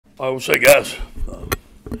I would say, guys, I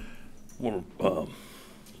want to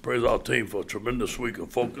praise our team for a tremendous week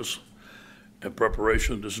of focus and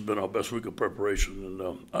preparation. This has been our best week of preparation,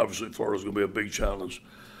 and obviously Florida's going to be a big challenge.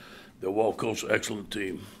 They're a well-coached, excellent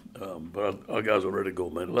team, but our guys are ready to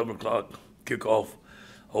go, man. 11 o'clock kickoff.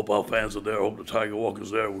 Hope our fans are there. Hope the Tiger Walk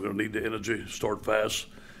is there. We're going to need the energy, start fast,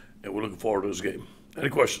 and we're looking forward to this game. Any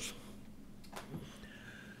questions?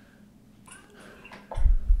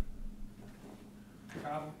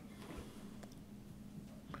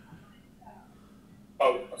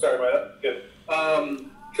 Oh, I'm sorry about that. Good.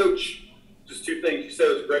 Coach, just two things. You said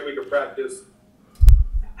it was a great week of practice.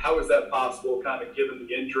 How is that possible, kind of given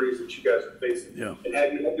the injuries that you guys are facing? Yeah. And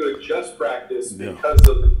have you had to adjust practice Yeah. because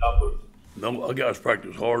of the numbers? No, our guys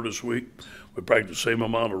practiced hard this week. We practiced the same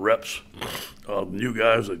amount of reps. New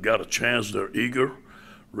guys that got a chance, they're eager,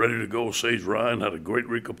 ready to go. Sage Ryan had a great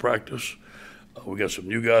week of practice. We got some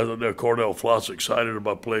new guys out there. Cordell Flott's excited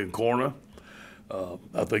about playing corner.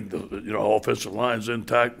 I think the offensive line's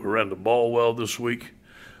intact. We ran the ball well this week.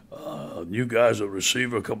 New guys at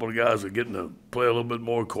receiver, a couple of guys are getting to play a little bit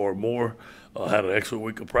more. Core Moore had an excellent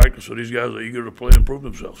week of practice, so these guys are eager to play and prove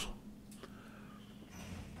themselves.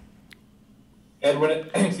 And when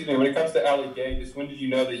it comes to Ali Gaye, just when did you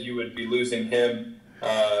know that you would be losing him,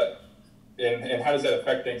 and how does that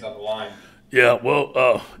affect things on the line? Yeah,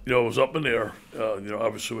 well, it was up in the air.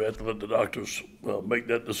 Obviously we had to let the doctors make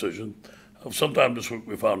that decision. Sometime this week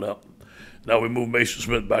we found out. Now we moved Mason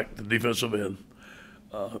Smith back to defensive end.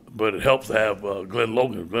 But it helps to have Glenn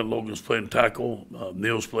Logan. Glenn Logan's playing tackle.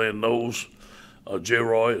 Neil's playing nose.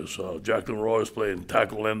 Jacqueline Roy is playing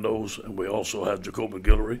tackle and nose. And we also have Jacoby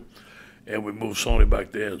Guillory. And we moved Sony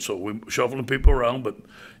back there. And so we're shuffling people around. But,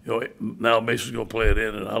 now Mason's going to play it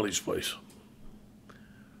in Ali's place.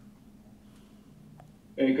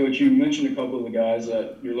 Hey, Coach, you mentioned a couple of the guys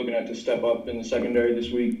that you're looking at to step up in the secondary this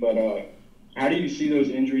week, but how do you see those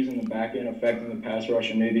injuries in the back end affecting the pass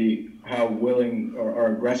rush and maybe how willing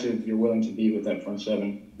or aggressive you're willing to be with that front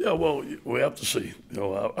seven? Yeah, well, we have to see.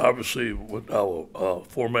 Obviously with our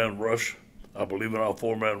four-man rush, I believe in our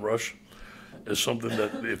four-man rush. It's something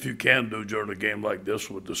that if you can do during a game like this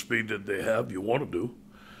with the speed that they have, you want to do.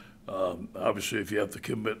 Obviously, if you have to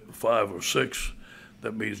commit 5 or 6,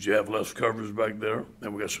 that means you have less coverage back there,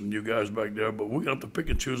 and we got some new guys back there. But we're going to have to pick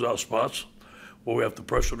and choose our spots where we have to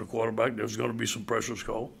pressure the quarterback. There's going to be some pressures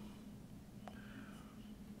called.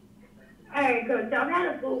 All right, Coach. So I've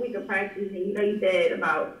had a full week of practice, and you said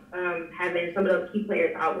about having some of those key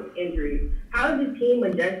players out with injuries. How has the team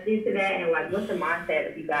adjusted to that, and what's the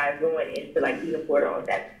mindset of you guys going into even Florida on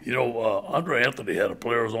that? Andre Anthony had a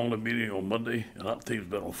players-only meeting on Monday, and our team's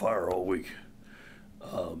been on fire all week.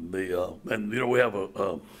 We have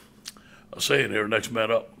a saying here, next man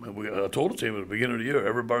up. And I told the team at the beginning of the year,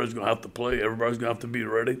 everybody's going to have to play. Everybody's going to have to be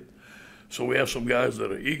ready. So we have some guys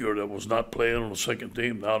that are eager that was not playing on the second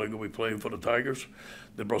team. Now they're going to be playing for the Tigers.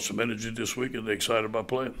 They brought some energy this week, and they're excited about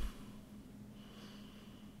playing.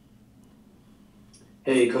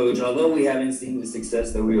 Hey, Coach, although we haven't seen the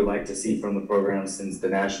success that we would like to see from the program since the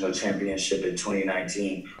national championship in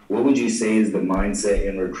 2019, what would you say is the mindset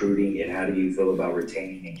in recruiting, and how do you feel about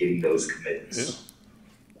retaining and getting those commitments? Yeah.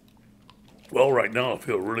 Well, right now I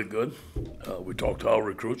feel really good. We talk to our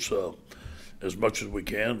recruits as much as we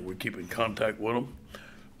can. We keep in contact with them.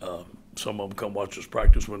 Some of them come watch us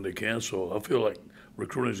practice when they can, so I feel like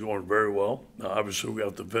recruiting is going very well. Now, obviously, we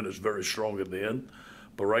have to finish very strong at the end.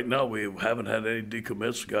 But right now, we haven't had any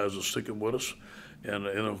decommits. Guys are sticking with us and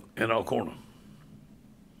in our corner.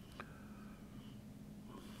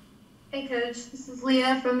 Hey, Coach. This is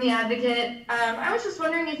Leah from The Advocate. I was just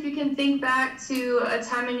wondering if you can think back to a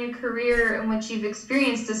time in your career in which you've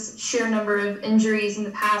experienced a sheer number of injuries in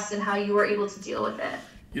the past and how you were able to deal with it.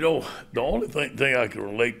 The only thing I can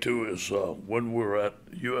relate to is when we were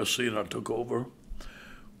at USC and I took over,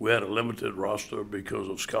 we had a limited roster because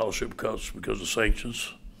of scholarship cuts, because of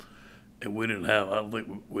sanctions. And we didn't have, I don't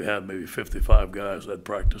think we had maybe 55 guys that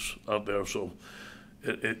practice out there. So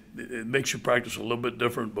it makes you practice a little bit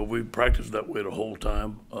different, but we practice that way the whole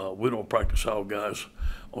time. We don't practice our guys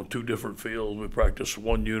on 2 different fields. We practice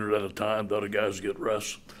one unit at a time. The other guys get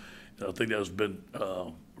rest. And I think that's been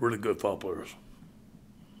really good for our players.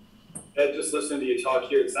 Ed, just listening to you talk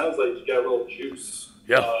here, it sounds like you got a little juice.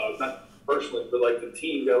 Yeah. Not personally, but the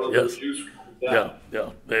team got a little bit of juice. Yeah.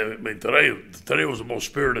 I mean, today was the most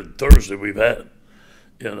spirited Thursday we've had.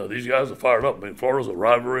 These guys are fired up. I mean, Florida's a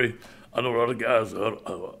rivalry. I know the other guys,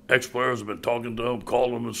 ex-players have been talking to them,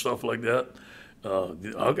 calling them and stuff like that.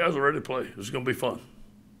 Our guys are ready to play. It's going to be fun.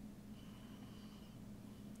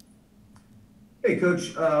 Hey,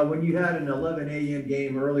 Coach, when you had an 11 a.m.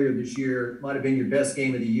 game earlier this year, might have been your best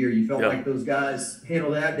game of the year. You felt Yeah. like those guys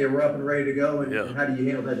handled that. They were up and ready to go. And, Yeah. and how do you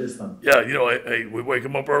handle that this time? Yeah, hey, we wake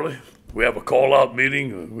them up early. We have a call-out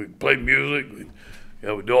meeting. We play music.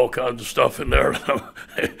 We do all kinds of stuff in there,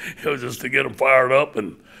 just to get them fired up.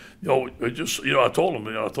 And I told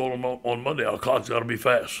them, on Monday, our clock's got to be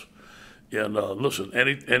fast. And listen,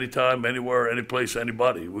 anytime, anywhere, any place,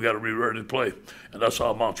 anybody, we got to be ready to play, and that's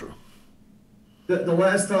our mantra. The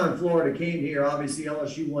last time Florida came here, obviously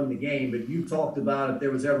LSU won the game, but you talked about if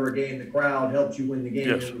there was ever a game the crowd helped you win the game,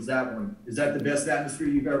 Yes. It was that one. Is that the best atmosphere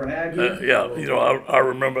you've ever had? Yeah, I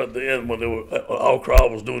remember at the end when our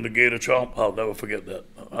crowd was doing the Gator Chomp. I'll never forget that.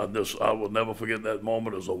 I will never forget that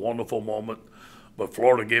moment. It was a wonderful moment. But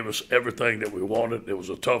Florida gave us everything that we wanted. It was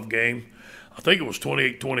a tough game. I think it was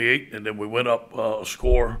 28-28, and then we went up a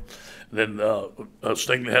score. And then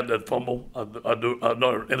Stingley had that fumble,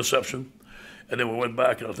 another interception. And then we went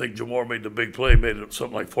back, and I think Jamar made the big play, made it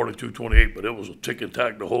something like 42-28, but it was a tick and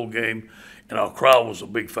tack the whole game, and our crowd was a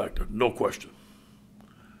big factor, no question.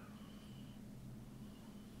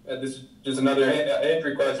 This is just another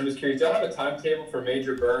injury question. I'm just curious, do y'all have a timetable for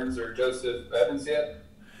Major Burns or Joseph Evans yet?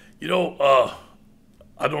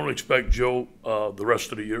 I don't expect Joe the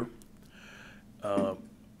rest of the year.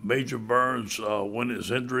 Major Burns, when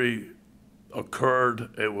his injury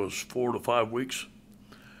occurred, it was 4 to 5 weeks.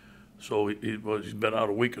 So he's been out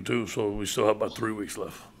a week or two, so we still have about 3 weeks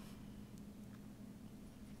left.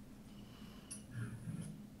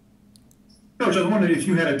 Coach, I was wondering if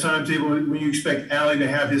you had a timetable when you expect Ali to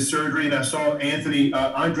have his surgery, and I saw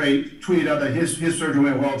Andre tweeted out that his surgery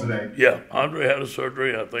went well today. Yeah, Andre had his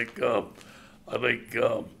surgery. I think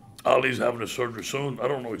Ali's having his surgery soon. I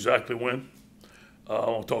don't know exactly when.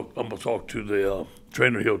 I'm gonna talk to the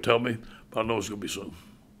trainer. He'll tell me, but I know it's gonna be soon.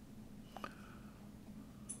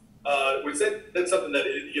 That's something that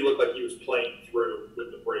he looked like he was playing through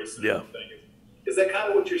with the brace and Yeah. everything. Is that kind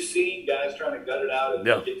of what you're seeing, guys trying to gut it out and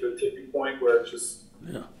Yeah. get to a tipping point where it's just...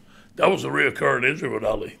 Yeah, that was a reoccurring injury with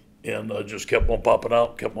Ali, and just kept on popping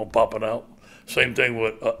out. Same thing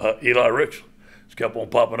with Eli Ricks. Just kept on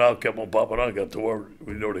popping out. Got to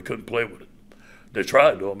where they couldn't play with it. They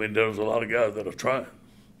tried though. I mean, there's a lot of guys that are trying.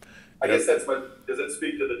 I guess that's what does it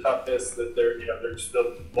speak to the toughness that they're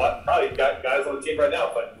still probably got guys on the team right now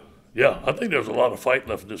fighting. Yeah, I think there's a lot of fight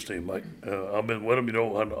left in this team, Mike. I've been with them,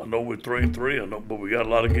 I know we're 3-3, but we got a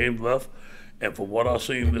lot of games left. And from what I've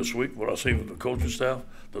seen this week, what I've seen from the coaching staff,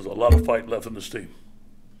 there's a lot of fight left in this team.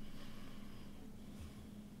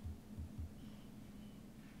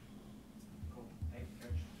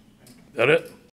 That it?